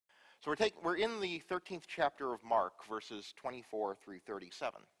So we're in the 13th chapter of Mark, verses 24 through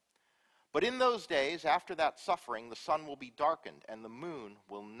 37. But in those days, after that suffering, the sun will be darkened, and the moon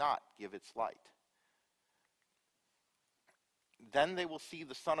will not give its light. Then they will see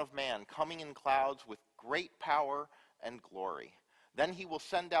the Son of Man coming in clouds with great power and glory. Then he will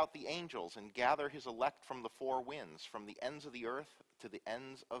send out the angels and gather his elect from the four winds, from the ends of the earth to the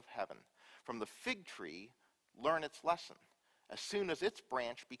ends of heaven. From the fig tree, learn its lesson. As soon as its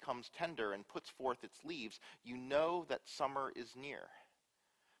branch becomes tender and puts forth its leaves, you know that summer is near.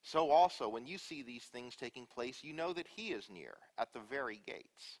 So also, when you see these things taking place, you know that he is near, at the very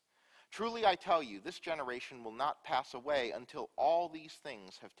gates. Truly I tell you, this generation will not pass away until all these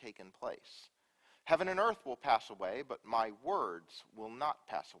things have taken place. Heaven and earth will pass away, but my words will not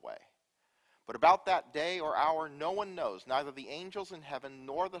pass away. But about that day or hour no one knows, neither the angels in heaven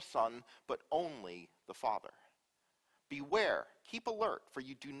nor the Son, but only the Father. Beware, keep alert, for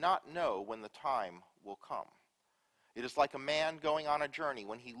you do not know when the time will come. It is like a man going on a journey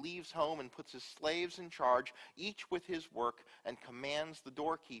when he leaves home and puts his slaves in charge, each with his work, and commands the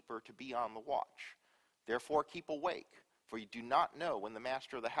doorkeeper to be on the watch. Therefore keep awake, for you do not know when the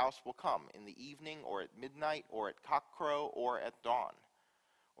master of the house will come, in the evening or at midnight or at cockcrow or at dawn.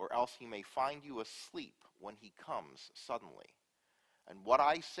 Or else he may find you asleep when he comes suddenly. And what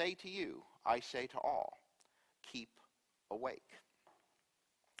I say to you, I say to all, keep awake.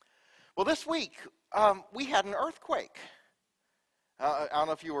 Well, this week, we had an earthquake. I don't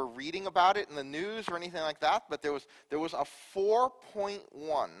know if you were reading about it in the news or anything like that, but there was a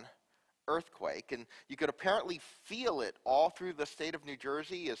 4.1 earthquake, and you could apparently feel it all through the state of New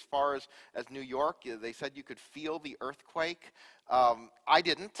Jersey. As far as New York, they said you could feel the earthquake. I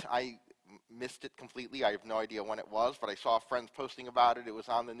didn't. I missed it completely. I have no idea when it was, but I saw friends posting about it. It was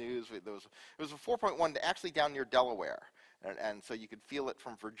on the news. It was a 4.1 actually down near Delaware, and so you could feel it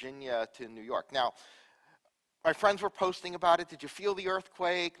from Virginia to New York. Now, my friends were posting about it. Did you feel the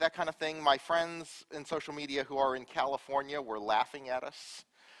earthquake? That kind of thing. My friends in social media who are in California were laughing at us.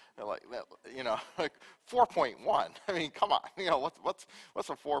 They're like, like 4.1. I mean, come on. What's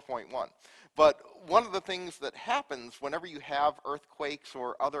a 4.1? But one of the things that happens whenever you have earthquakes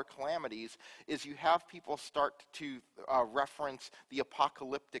or other calamities is you have people start to reference the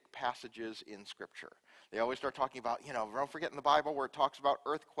apocalyptic passages in Scripture. They always start talking about, don't forget in the Bible where it talks about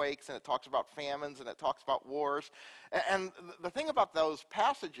earthquakes and it talks about famines and it talks about wars. And the thing about those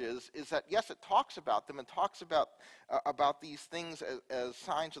passages is that, yes, it talks about them and talks about these things as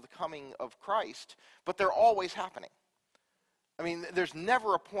signs of the coming of Christ, but they're always happening. I mean, there's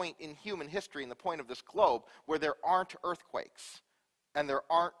never a point in human history, in the point of this globe, where there aren't earthquakes and there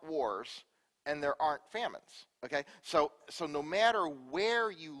aren't wars and there aren't famines. Okay? So no matter where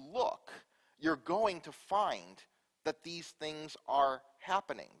you look, you're going to find that these things are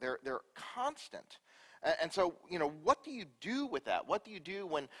happening. They're constant. And so, what do you do with that? What do you do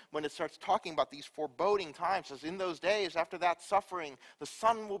when it starts talking about these foreboding times? As in those days, after that suffering, the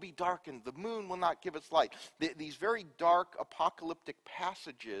sun will be darkened, the moon will not give its light. These very dark apocalyptic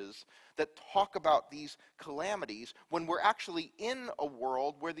passages that talk about these calamities when we're actually in a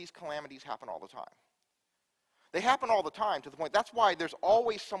world where these calamities happen all the time. They happen all the time to the point, that's why there's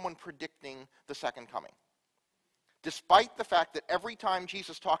always someone predicting the second coming. Despite the fact that every time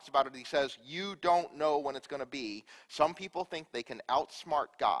Jesus talks about it, he says, you don't know when it's going to be, some people think they can outsmart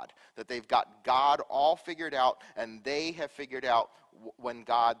God, that they've got God all figured out, and they have figured out when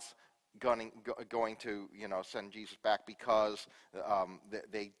God's going to send Jesus back because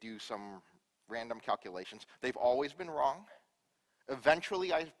they do some random calculations. They've always been wrong.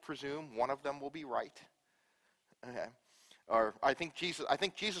 Eventually, I presume, one of them will be right. Okay. Or I think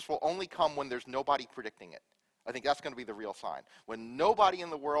Jesus will only come when there's nobody predicting it. I think that's going to be the real sign. When nobody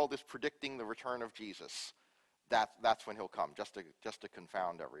in the world is predicting the return of Jesus, that's when he'll come, just to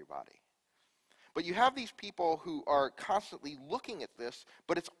confound everybody. But you have these people who are constantly looking at this,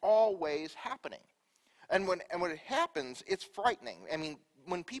 but it's always happening. And when it happens, it's frightening. I mean,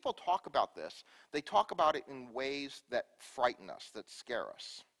 when people talk about this, they talk about it in ways that frighten us, that scare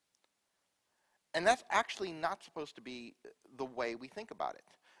us. And that's actually not supposed to be the way we think about it.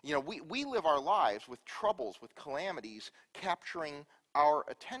 We live our lives with troubles, with calamities capturing our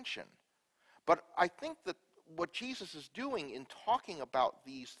attention. But I think that what Jesus is doing in talking about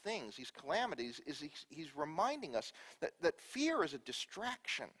these things, these calamities, is he's reminding us that fear is a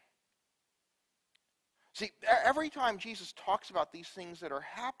distraction. See, every time Jesus talks about these things that are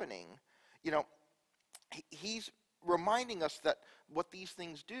happening, he's reminding us that what these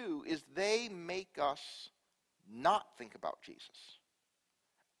things do is they make us not think about Jesus.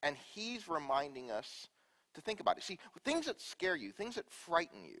 And he's reminding us to think about it. See, things that scare you, things that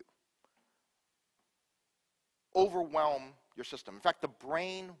frighten you, overwhelm your system. In fact, the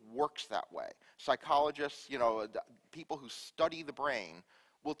brain works that way. Psychologists, people who study the brain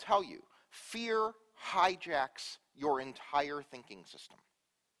will tell you, fear hijacks your entire thinking system.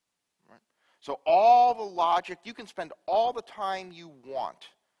 Right? So all the logic, you can spend all the time you want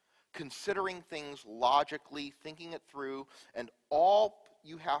considering things logically, thinking it through, and all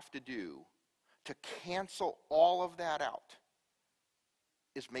you have to do to cancel all of that out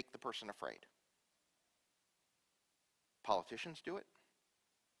is make the person afraid. Politicians do it.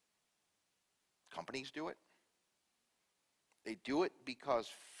 Companies do it. They do it because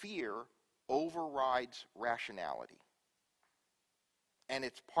fear overrides rationality. And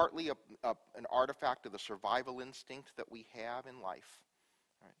it's partly an artifact of the survival instinct that we have in life,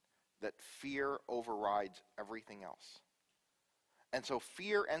 right? That fear overrides everything else. And so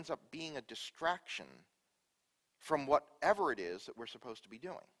fear ends up being a distraction from whatever it is that we're supposed to be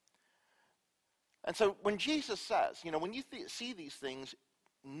doing. And so when Jesus says, when you see these things,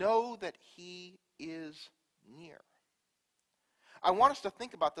 know that he is near. I want us to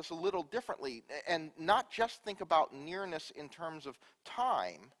think about this a little differently, and not just think about nearness in terms of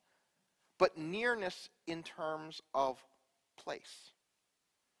time, but nearness in terms of place.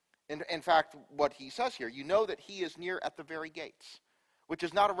 In fact, what he says here, you know that he is near at the very gates, which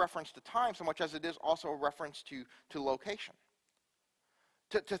is not a reference to time so much as it is also a reference to location.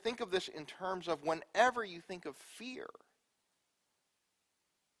 To think of this in terms of whenever you think of fear,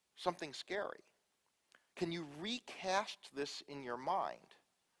 something scary, can you recast this in your mind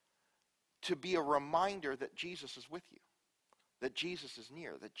to be a reminder that Jesus is with you, that Jesus is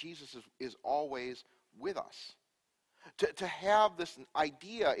near, that Jesus is always with us? To have this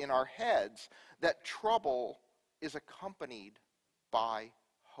idea in our heads that trouble is accompanied by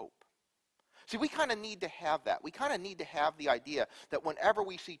hope. See, we kind of need to have that. We kind of need to have the idea that whenever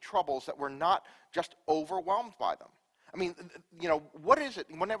we see troubles, that we're not just overwhelmed by them. I mean, what is it?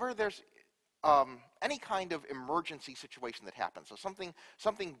 Whenever there's any kind of emergency situation that happens, so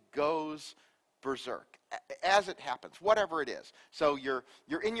something goes berserk, as it happens, whatever it is. So you're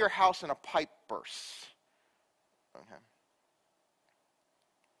in your house and a pipe bursts. Okay.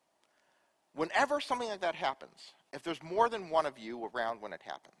 Whenever something like that happens, if there's more than one of you around when it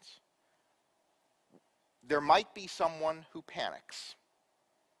happens, there might be someone who panics,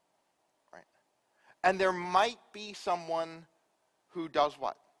 right? And there might be someone who does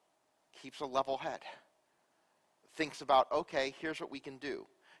what? Keeps a level head. Thinks about, okay, here's what we can do.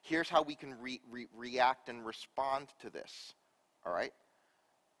 Here's how we can react and respond to this, all right?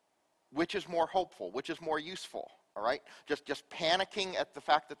 Which is more hopeful? Which is more useful, all right? Just panicking at the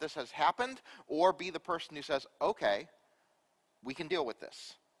fact that this has happened, or be the person who says, okay, we can deal with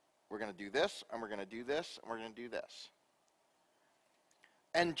this. We're going to do this, and we're going to do this, and we're going to do this.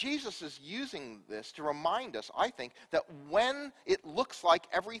 And Jesus is using this to remind us, I think, that when it looks like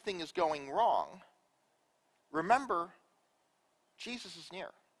everything is going wrong, remember, Jesus is near.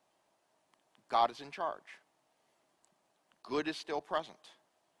 God is in charge. Good is still present.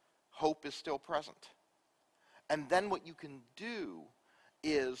 Hope is still present. And then what you can do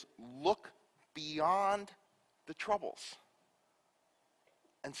is look beyond the troubles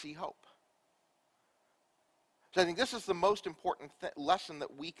and see hope. So I think this is the most important lesson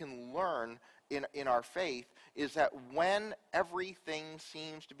that we can learn in our faith, is that when everything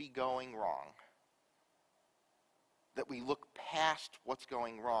seems to be going wrong, that we look past what's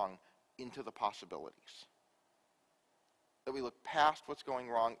going wrong into the possibilities. That we look past what's going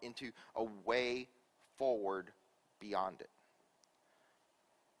wrong into a way forward beyond it.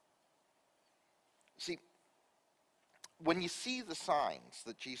 See, when you see the signs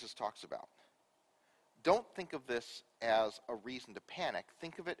that Jesus talks about, don't think of this as a reason to panic.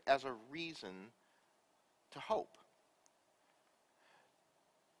 Think of it as a reason to hope.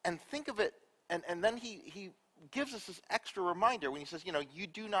 And think of it, and then he gives us this extra reminder when he says, you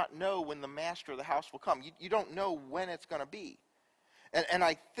do not know when the master of the house will come. You don't know when it's going to be. And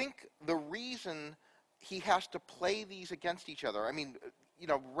I think the reason he has to play these against each other, I mean,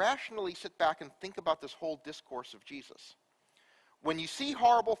 rationally sit back and think about this whole discourse of Jesus. When you see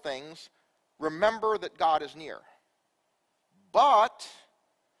horrible things, remember that God is near. But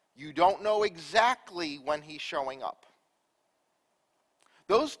you don't know exactly when he's showing up.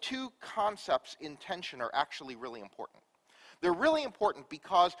 Those two concepts in tension are actually really important. They're really important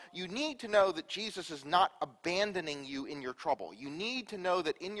because you need to know that Jesus is not abandoning you in your trouble. You need to know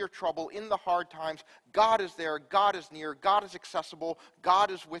that in your trouble, in the hard times, God is there, God is near, God is accessible,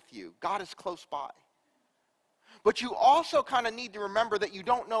 God is with you, God is close by. But you also kind of need to remember that you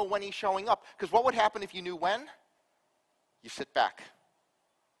don't know when he's showing up. Because what would happen if you knew when? You sit back.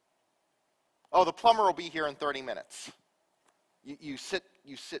 Oh, the plumber will be here in 30 minutes. You sit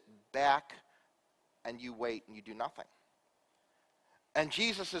back and you wait and you do nothing. And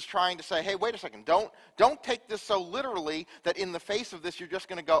Jesus is trying to say, hey, wait a second, don't take this so literally that in the face of this you're just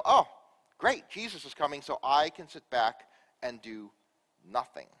going to go, oh, great, Jesus is coming, so I can sit back and do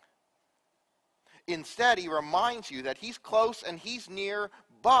nothing. Instead, he reminds you that he's close and he's near,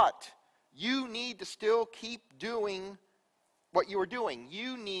 but you need to still keep doing what you are doing.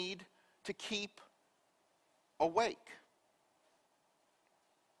 You need to keep awake.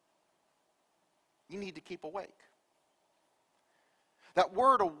 You need to keep awake. That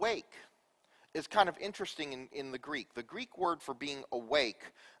word awake is kind of interesting in the Greek. The Greek word for being awake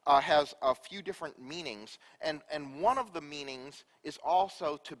has a few different meanings, and one of the meanings is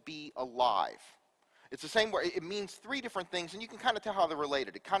also to be alive. It's the same word. It means three different things, and you can kind of tell how they're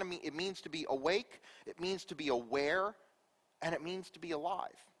related. It means to be awake, it means to be aware, and it means to be alive.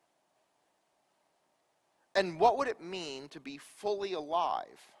 And what would it mean to be fully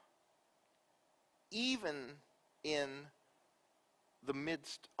alive, even in the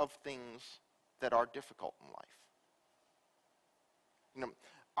midst of things that are difficult in life? You know,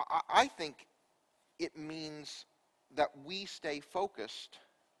 I think it means that we stay focused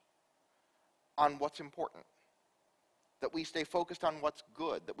on what's important, that we stay focused on what's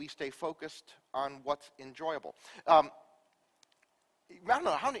good, that we stay focused on what's enjoyable. I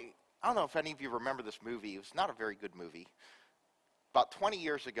don't know if any of you remember this movie. It was not a very good movie. About 20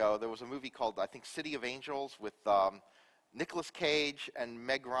 years ago, there was a movie called, I think, City of Angels with Nicolas Cage and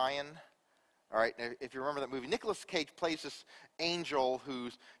Meg Ryan. All right, if you remember that movie, Nicolas Cage plays this angel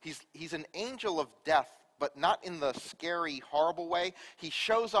he's an angel of death, but not in the scary, horrible way. He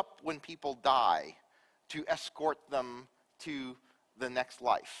shows up when people die to escort them to the next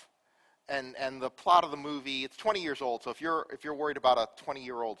life. And the plot of the movie, it's 20 years old, so if you're worried about a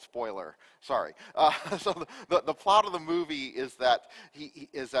 20-year-old spoiler, sorry. So the plot of the movie is that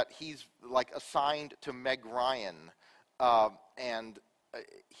he's like assigned to Meg Ryan, and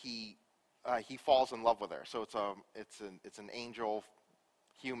he falls in love with her. So it's an angel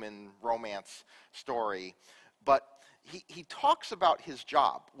human romance story, but he talks about his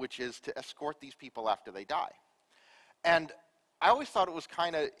job, which is to escort these people after they die. And I always thought it was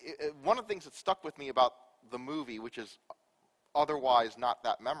kind of, one of the things that stuck with me about the movie, which is otherwise not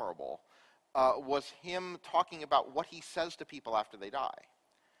that memorable, was him talking about what he says to people after they die.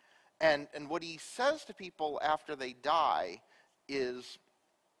 And what he says to people after they die is,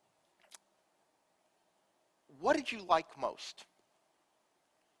 what did you like most?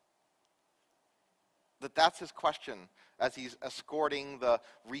 That's his question as he's escorting the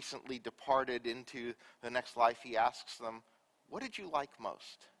recently departed into the next life. He asks them, what did you like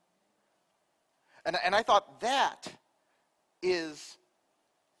most? And I thought that is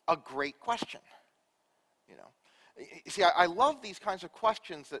a great question. You know, you see, I love these kinds of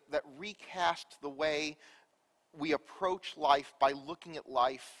questions that recast the way we approach life by looking at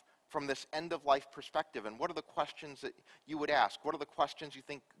life from this end-of-life perspective. And what are the questions that you would ask? What are the questions you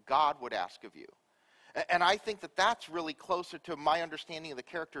think God would ask of you? And I think that's really closer to my understanding of the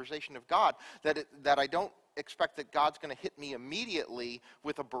characterization of God, that I don't expect that God's going to hit me immediately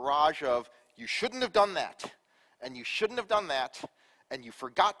with a barrage of, you shouldn't have done that, and you shouldn't have done that, and you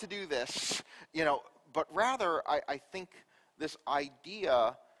forgot to do this, you know, but rather I think this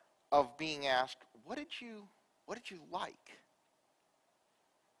idea of being asked, what did you like,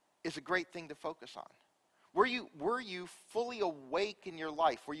 is a great thing to focus on. Were you fully awake in your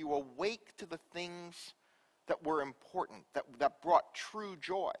life? Were you awake to the things that were important, that brought true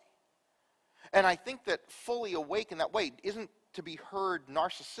joy? And I think that fully awake in that way isn't to be heard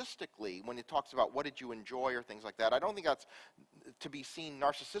narcissistically when it talks about what did you enjoy or things like that. I don't think that's to be seen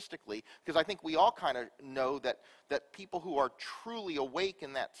narcissistically, because I think we all kind of know that people who are truly awake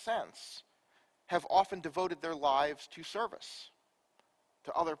in that sense have often devoted their lives to service,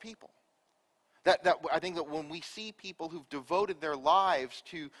 to other people. That I think that when we see people who've devoted their lives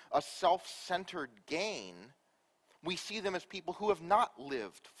to a self-centered gain, we see them as people who have not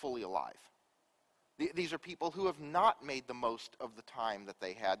lived fully alive. These are people who have not made the most of the time that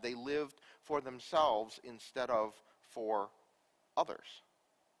they had. They lived for themselves instead of for others.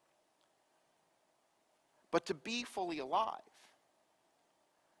 But to be fully alive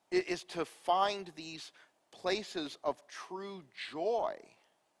is to find these places of true joy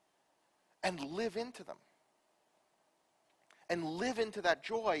and live into them. And live into that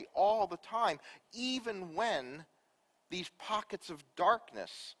joy all the time, even when these pockets of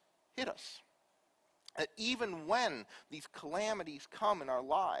darkness hit us. Even when these calamities come in our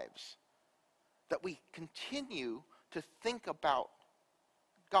lives, that we continue to think about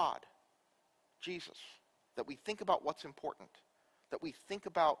God, Jesus, that we think about what's important, that we think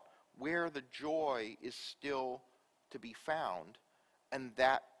about where the joy is still to be found, and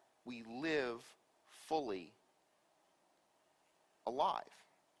that we live fully alive.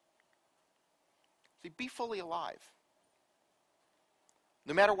 See, be fully alive.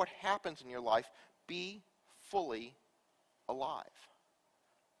 No matter what happens in your life, be fully alive.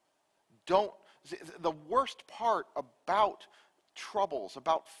 The worst part about troubles,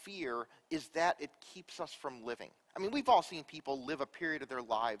 about fear, is that it keeps us from living. I mean, we've all seen people live a period of their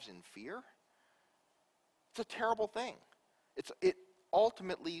lives in fear. It's a terrible thing. It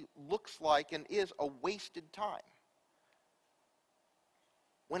ultimately looks like and is a wasted time.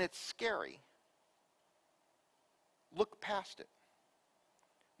 When it's scary, look past it.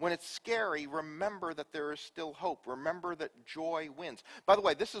 When it's scary, remember that there is still hope. Remember that joy wins. By the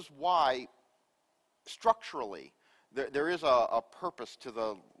way, this is why, structurally, there is a purpose to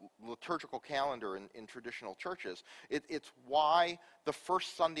the liturgical calendar in traditional churches. It's why the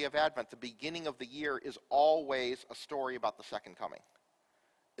first Sunday of Advent, the beginning of the year, is always a story about the second coming.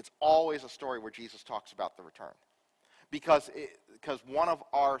 It's always a story where Jesus talks about the return. Because one of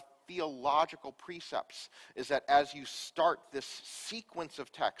our theological precepts is that as you start this sequence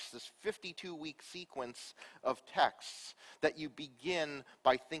of texts, this 52-week sequence of texts, that you begin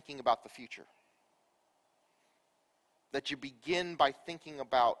by thinking about the future. That you begin by thinking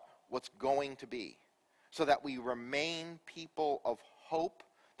about what's going to be, so that we remain people of hope,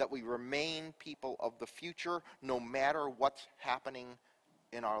 that we remain people of the future, no matter what's happening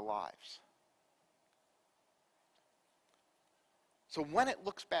in our lives. So when it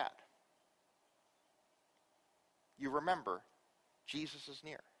looks bad, you remember Jesus is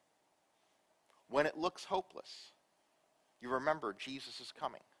near. When it looks hopeless, you remember Jesus is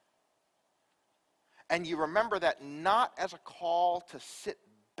coming. And you remember that not as a call to sit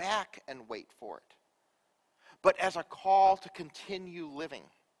back and wait for it, but as a call to continue living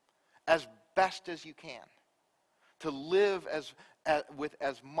as best as you can, to live with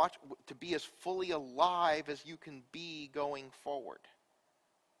as much, to be as fully alive as you can be going forward.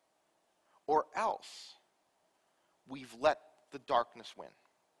 Or else we've let the darkness win.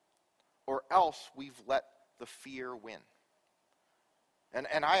 Or else we've let the fear win.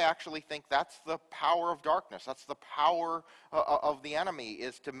 And I actually think that's the power of darkness. That's the power of the enemy,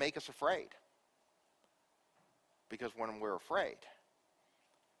 is to make us afraid. Because when we're afraid,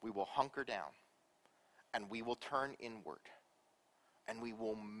 we will hunker down and we will turn inward and we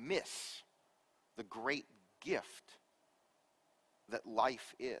will miss the great gift that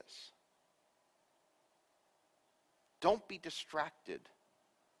life is. Don't be distracted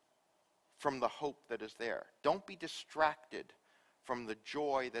from the hope that is there. Don't be distracted from the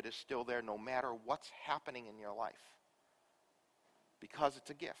joy that is still there, no matter what's happening in your life. Because it's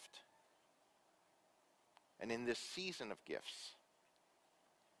a gift. And in this season of gifts,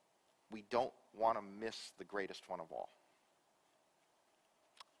 we don't want to miss the greatest one of all.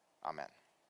 Amen.